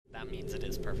That means it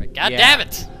is perfect. God Yeah. damn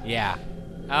it! Yeah.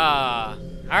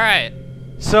 Alright.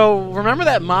 So, remember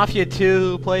that Mafia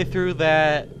 2 playthrough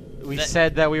that we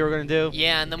said that we were going to do?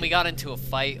 Yeah, and then we got into a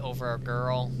fight over a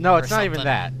girl. No, or it's not even something.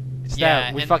 that. It's Yeah,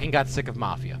 that we and- fucking got sick of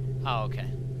Mafia. Oh, okay.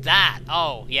 That.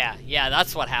 Oh, yeah. Yeah,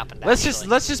 that's what happened, Let's actually.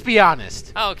 just be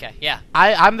honest. Oh, okay. Yeah.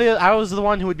 I was the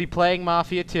one who would be playing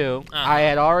Mafia 2. Uh-huh. I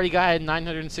had already gotten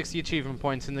 960 achievement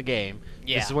points in the game.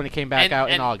 Yeah. This is when it came back out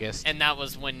in August. And that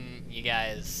was when you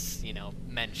guys, you know,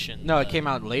 mentioned... No, it came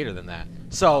out later than that.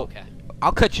 So, Okay.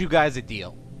 I'll cut you guys a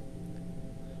deal.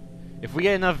 If we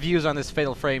get enough views on this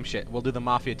Fatal Frame shit, we'll do the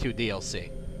Mafia 2 DLC.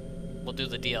 We'll do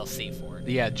the DLC for it.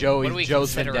 Yeah, What do we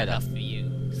Joe's consider Vendetta. enough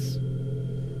views?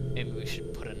 Maybe we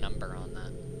should put a number on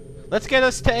that. Let's get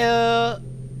us to,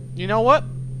 you know what?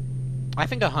 I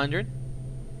think 100.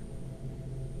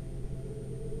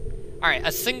 Alright,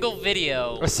 a single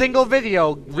video... A single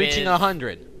video reaching With-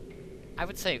 100. I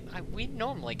would say, we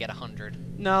normally get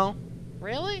 100. No.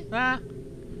 Really? Nah.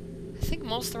 I think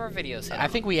most of our videos hit I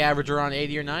think we average around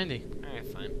 80 or 90. Alright,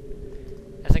 fine.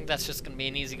 I think that's just going to be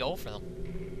an easy goal for them.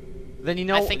 Then you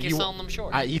know... I think you're selling them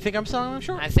short. You think I'm selling them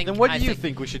short? I think- Then what I do you think-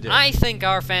 think we should do? I think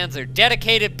our fans are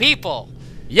dedicated people.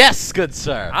 Yes, good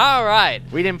sir. Alright.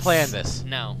 We didn't plan this.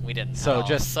 No, we didn't. So at all.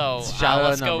 just so shout out a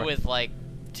let's go number. with like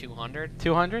 200.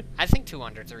 200? I think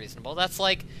 200 is reasonable. That's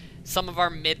like some of our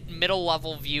middle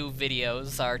level view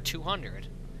videos are 200.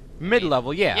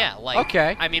 Mid-level, yeah. Yeah, like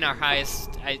okay. I mean our highest.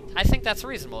 I think that's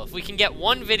reasonable. If we can get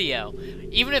one video,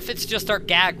 even if it's just our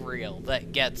gag reel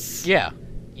that gets Yeah,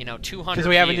 you know 200. because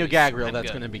we have a new views, gag reel I'm that's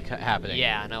good. going to be happening.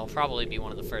 Yeah, and it'll probably be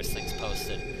one of the first things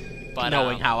posted. But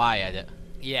knowing how I edit.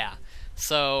 Yeah.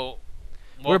 So.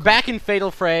 We're back in Fatal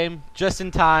Frame, just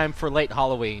in time for late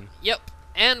Halloween. Yep.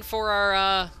 And for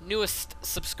our newest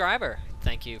subscriber,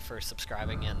 thank you for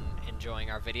subscribing and enjoying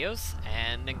our videos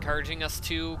and encouraging us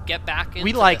to get back into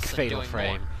We like this and Fatal doing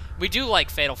Frame. more. We do like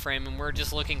Fatal Frame, and we're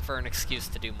just looking for an excuse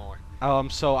to do more.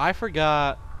 So I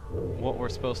forgot what we're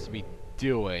supposed to be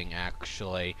doing,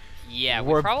 actually. Yeah,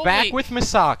 we're probably... back with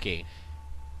Misaki.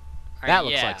 That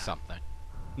looks yeah. like something.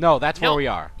 No, that's where No. we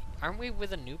are. Aren't we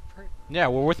with a new person? Yeah,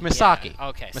 we're with Misaki. Yeah,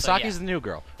 okay, so Misaki's yeah. the new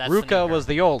girl. That's the new Ruka girl. was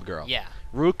the old girl. Yeah.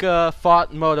 Ruka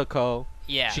fought Modoko.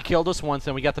 Yeah. She killed us once,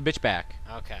 and we got the bitch back.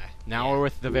 Okay. Now yeah. we're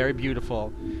with the very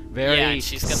beautiful, Yeah, very and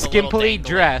she's got the little skimpily dangly-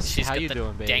 dressed. She's How got you the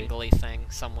doing, baby? dangly thing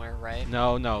somewhere, right?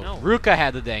 No. No. Ruka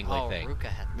had the dangly Oh, thing. Ruka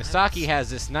had Misaki has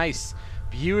this nice,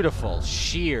 beautiful,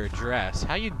 sheer dress.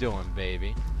 How you doing,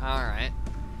 baby? All right.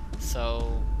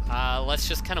 So, let's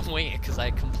just kind of wing it, because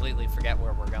I completely forget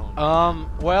where we're going.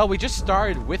 Well, we just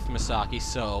started with Misaki,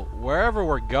 so wherever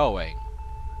we're going,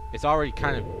 it's already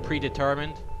kind of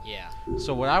predetermined. Yeah.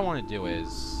 So what I want to do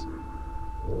is,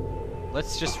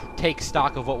 let's just take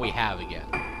stock of what we have again.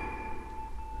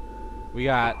 We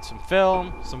got some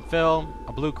film,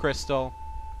 a blue crystal.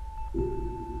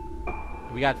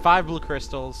 We got 5 blue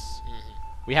crystals. Mhm.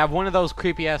 We have one of those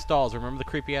creepy-ass dolls. Remember the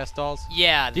creepy-ass dolls?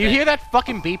 Yeah. Do you hear that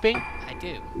fucking beeping? I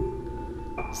do.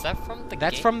 Is that from the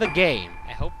That's game? from the game.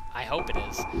 I hope it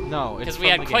is. No, it's Because from we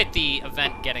had the quite game. the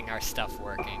event getting our stuff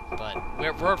working, but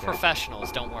we're Okay.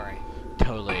 professionals. Don't worry.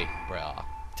 Totally, bro.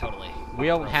 Totally. We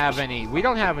don't have any. We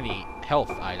don't have any health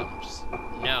items.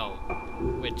 No,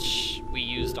 which we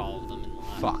used all of them in the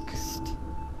Fuck. last.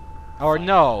 Or Fine.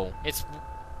 no. It's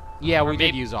Yeah, or we did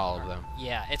maybe- use all of them.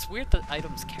 yeah. It's weird that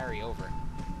items carry over.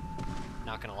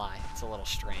 Not gonna lie, it's a little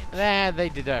strange. They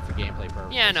did that for gameplay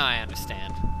purposes. Yeah, no, I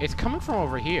understand. It's coming from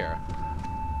over here.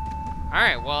 All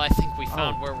right, well, I think we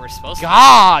found Oh. where we're supposed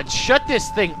God, shut this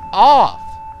thing off.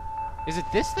 Is it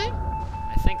this thing? to.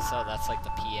 I think so. That's like the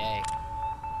PA.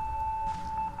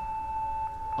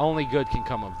 Only good can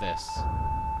come of this.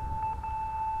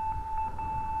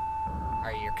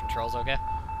 Are your controls okay?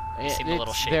 They seem a little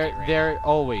It's- shaky right They're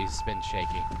always been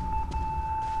shaky.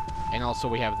 And also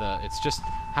we have the. It's just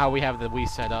how we have the Wii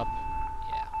set up.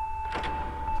 Yeah.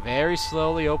 Very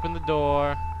slowly open the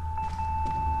door.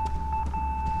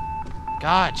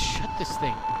 God, shut this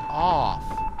thing off.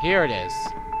 Here it is.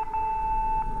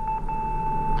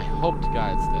 I hope to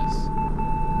God it's this.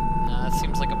 No, that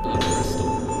seems like a blue crystal.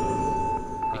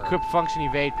 Or- Equip function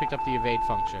evade, picked up the evade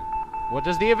function. What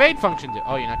does the evade function do?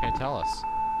 Oh, you're not going to tell us.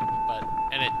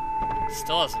 and it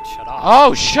still hasn't shut off.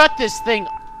 Oh, shut this thing.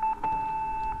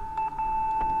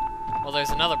 Well, there's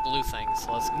another blue thing,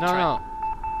 so let's No, try no.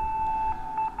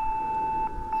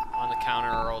 on the counter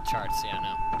or old charts. Yeah,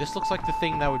 no. This looks like the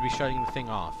thing that would be shutting the thing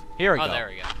off. Here we go. Oh, there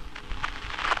we go.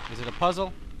 Is it a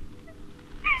puzzle?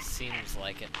 Seems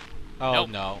like it. Oh, Nope.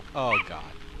 no. Oh, God.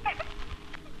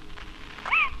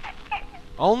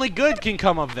 Only good can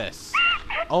come of this.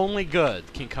 Only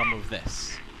good can come of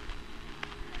this.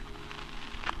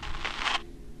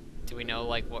 Do we know,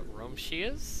 like, what room she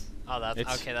is? Oh, that's...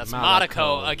 It's okay, that's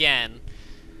Madako. Madako again.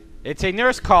 It's a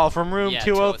nurse call from room Yeah,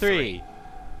 203.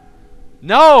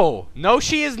 No! No,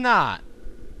 she is not.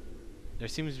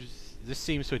 This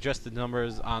seems to adjust the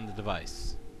numbers on the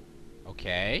device.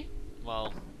 Okay.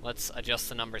 Well, let's adjust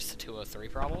the numbers to 203,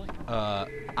 probably.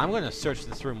 I'm gonna search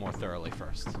this room more thoroughly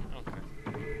first.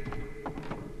 Okay.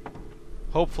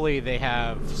 Hopefully they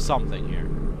have something here.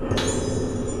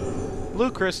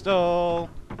 Blue crystal.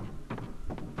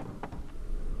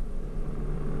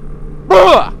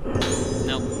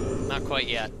 Nope, not quite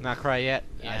yet. Not quite yet.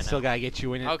 Yeah, I no. still gotta get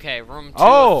you in it. Okay, room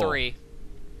 203.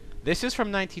 This is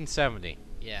from 1970.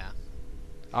 Yeah.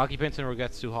 Occupants in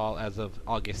Rogetsu Hall as of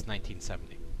August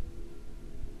 1970.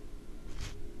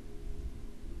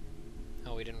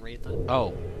 Oh, we didn't read that?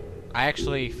 Oh, I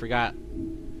actually forgot.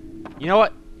 You know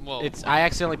what? Whoa. I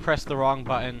accidentally pressed the wrong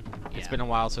button. It's Yeah. been a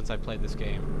while since I played this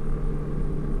game.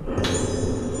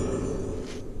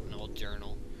 An old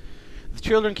journal. The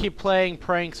children keep playing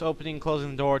pranks, opening and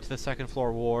closing the door to the second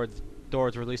floor ward. The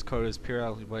door's release code is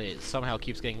periodically, but it somehow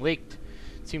keeps getting leaked.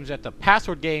 It seems that the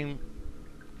password game,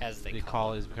 As they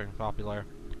call it, is becoming popular.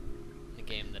 the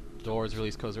game that... Door's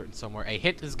release code is written somewhere. A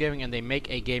hint is given, and they make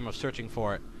a game of searching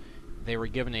for it. They were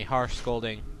given a harsh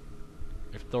scolding.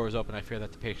 If the door is open, I fear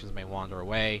that the patients may wander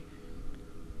away.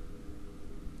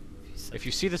 If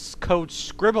you see this code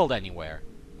scribbled anywhere,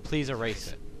 please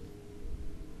erase it.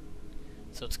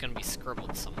 So it's gonna be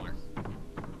scribbled somewhere.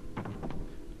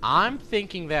 I'm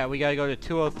thinking that we gotta go to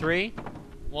 203.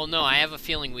 Well, no, I have a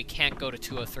feeling we can't go to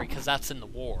 203 because that's in the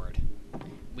ward.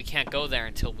 We can't go there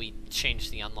until we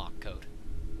change the unlock code.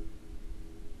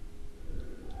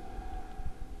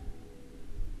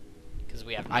 Because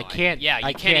we have no idea. Yeah,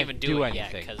 you can't even do it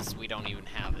yet because we don't even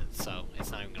have it, so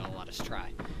it's not even gonna let us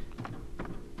try.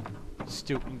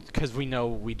 Stupid, because we know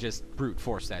we just brute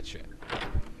force that shit.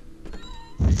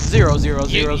 0 0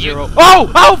 0 0.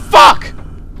 Oh! Oh fuck!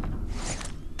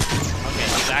 Okay,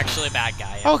 he's actually a bad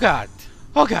guy. Oh god!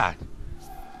 Oh god!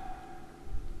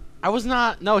 I was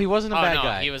not. No, he wasn't a bad no,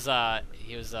 guy. he was. Okay.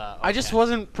 I just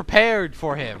wasn't prepared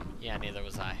for him. Yeah, neither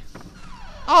was I.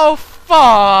 Oh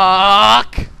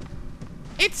fuck!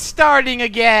 It's starting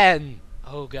again.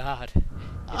 Oh god.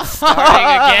 It's starting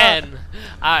again.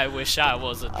 I wish I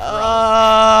was a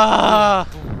drone.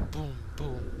 Boom, boom,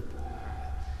 boom.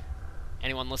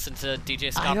 Anyone listen to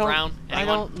DJ Scott Brown? Anyone? I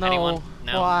don't know Anyone?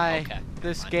 No? why Okay,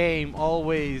 this fine. game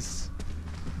always...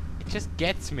 It just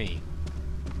gets me.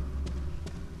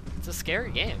 It's a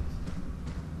scary game.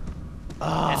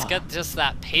 Ugh. It's got just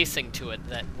that pacing to it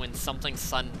that when something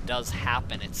sudden does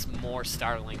happen, it's more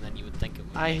startling than you would think it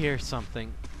would I be. hear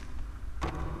something.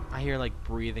 I hear like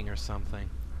breathing or something.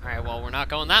 Alright, well, we're not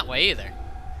going that way either.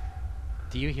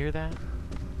 Do you hear that?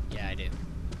 Yeah, I do.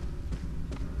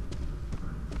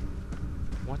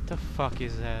 What the fuck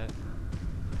is that?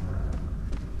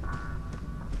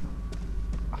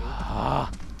 Ah.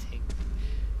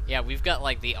 Yeah, we've got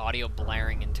like the audio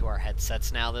blaring into our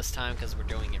headsets now this time because we're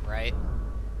doing it right.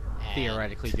 And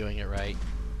Theoretically doing it right.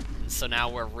 so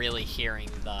now we're really hearing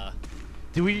the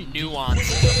Do we...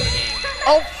 nuances of the game.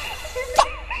 Oh!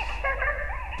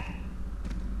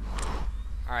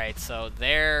 Alright, so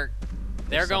they're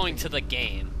going to the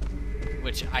game,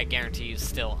 which I guarantee you is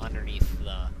still underneath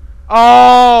the...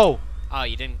 Oh! Oh,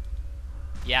 you didn't...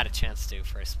 You had a chance to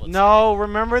for a split No,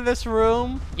 remember this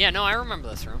room? second. Yeah, no, I remember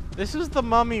this room. This is the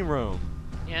mummy room.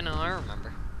 Yeah, no, I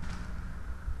remember.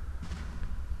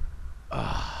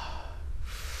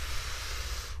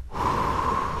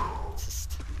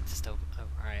 Just open... Oh,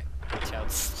 alright. Reach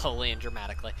out slowly and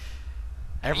dramatically.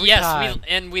 Every yes,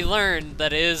 time. we learned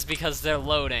that it is because they're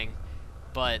loading,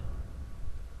 but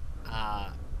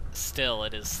still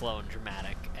it is slow and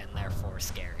dramatic and therefore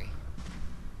scary.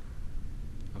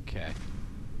 Okay.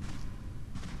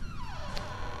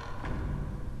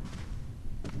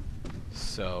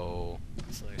 So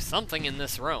there's something in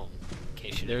this room, in case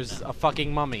you didn't there's know. a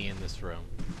fucking mummy in this room.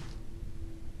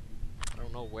 I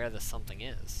don't know where the something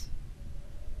is.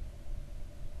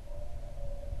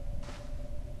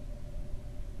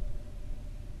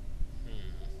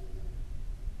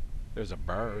 There's a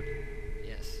bird.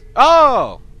 Yes.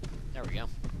 Oh! There we go.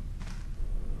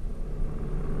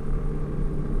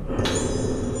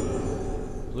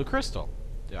 Blue crystal.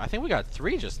 Dude, I think we got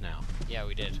 3 just now. Yeah,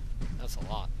 we did. That's a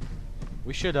lot.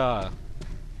 We should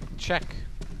check.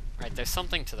 Right, there's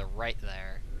something to the right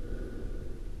there.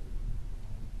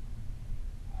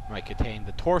 Might contain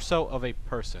the torso of a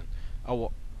person. Oh,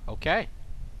 well, okay.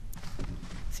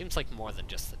 Seems like more than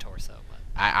just the torso, but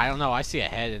I don't know. I see a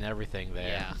head and everything there.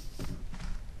 yeah.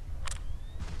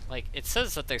 Like, it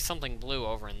says that there's something blue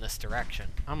over in this direction.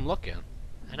 I'm looking.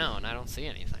 I know, and I don't see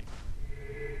anything.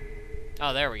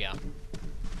 Oh, there we go.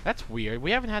 That's weird.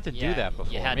 We haven't had to do Yeah, that you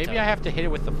before. had Maybe to. I have to hit it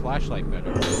with the flashlight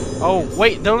better. Oh,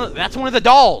 wait. No, that's one of the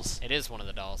dolls. It is one of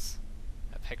the dolls.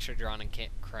 A picture drawn in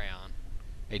crayon.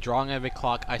 A drawing of a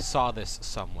clock. I saw this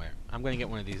somewhere. I'm going to get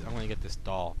one of these. I'm going to get this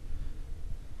doll.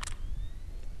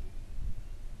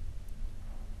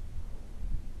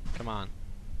 Come on.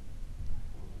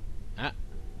 Ah.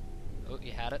 Oh,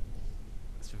 you had it?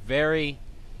 It's very...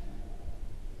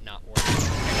 Not working.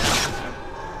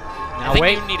 Now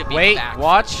wait, you need to be wait, back.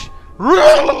 watch.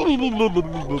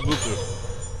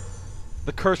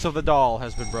 The curse of the doll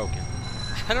has been broken.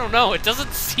 I don't know, it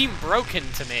doesn't seem broken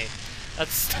to me.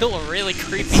 That's still a really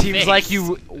creepy It seems face. like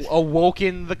you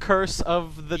awoken the curse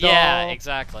of the doll. Yeah,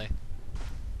 exactly.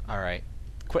 Alright.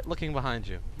 Quit looking behind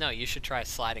you. No, you should try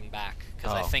sliding back,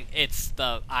 because I Oh. think it's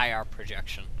the IR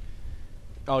projection.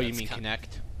 Oh, you That's mean kind-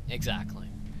 connect? Exactly.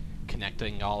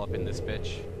 Connecting all up in this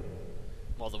bitch.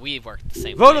 Well, the Wii worked the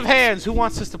same Vote way. of hands! Who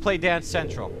wants us to play Dance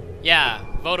Central? Yeah,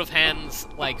 vote of hands,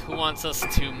 like, who wants us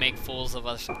to make fools of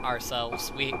us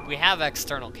ourselves? We have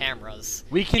external cameras,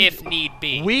 We can... if need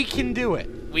be. We can do it.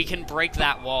 We can break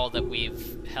that wall that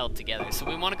we've held together. So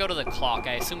we want to go to the clock.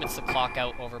 I assume it's the clock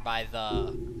out over by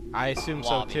the I assume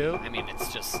lobby. so too. I mean,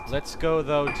 it's just... Let's go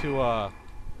though to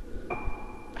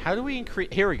how do we increase?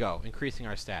 Here we go, increasing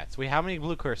our stats. How many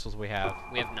blue crystals we have?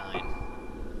 We have 9.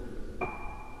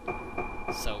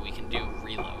 So we can do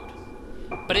reload.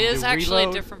 But it is Do actually a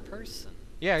reload? different person.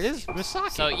 Yeah, it is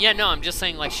Misaki. So, yeah, no, I'm just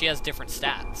saying, like, she has different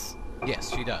stats.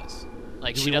 Yes, she does.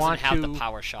 Like, Do she we doesn't want have to- the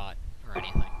power shot or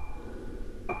anything.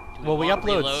 Do Well, we want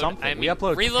upload reload? something. I We mean,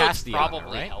 upload reload's capacity on it,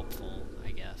 probably right? helpful,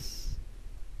 I guess.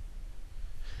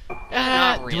 Ah,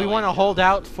 Not do we really, want to no. hold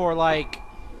out for like?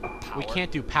 Power. We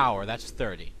can't do power. That's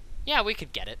 30. Yeah, we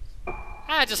could get it.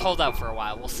 Just hold out for a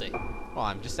while. We'll see. Well,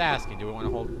 I'm just asking. Do we want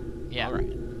to hold? Yeah. All right.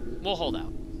 We'll hold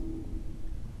out.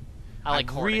 I like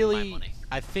hoarding really, my money.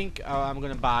 I think I'm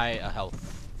gonna buy a health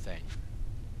thing.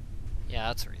 Yeah,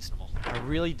 that's reasonable. I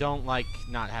really don't like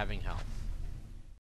not having health.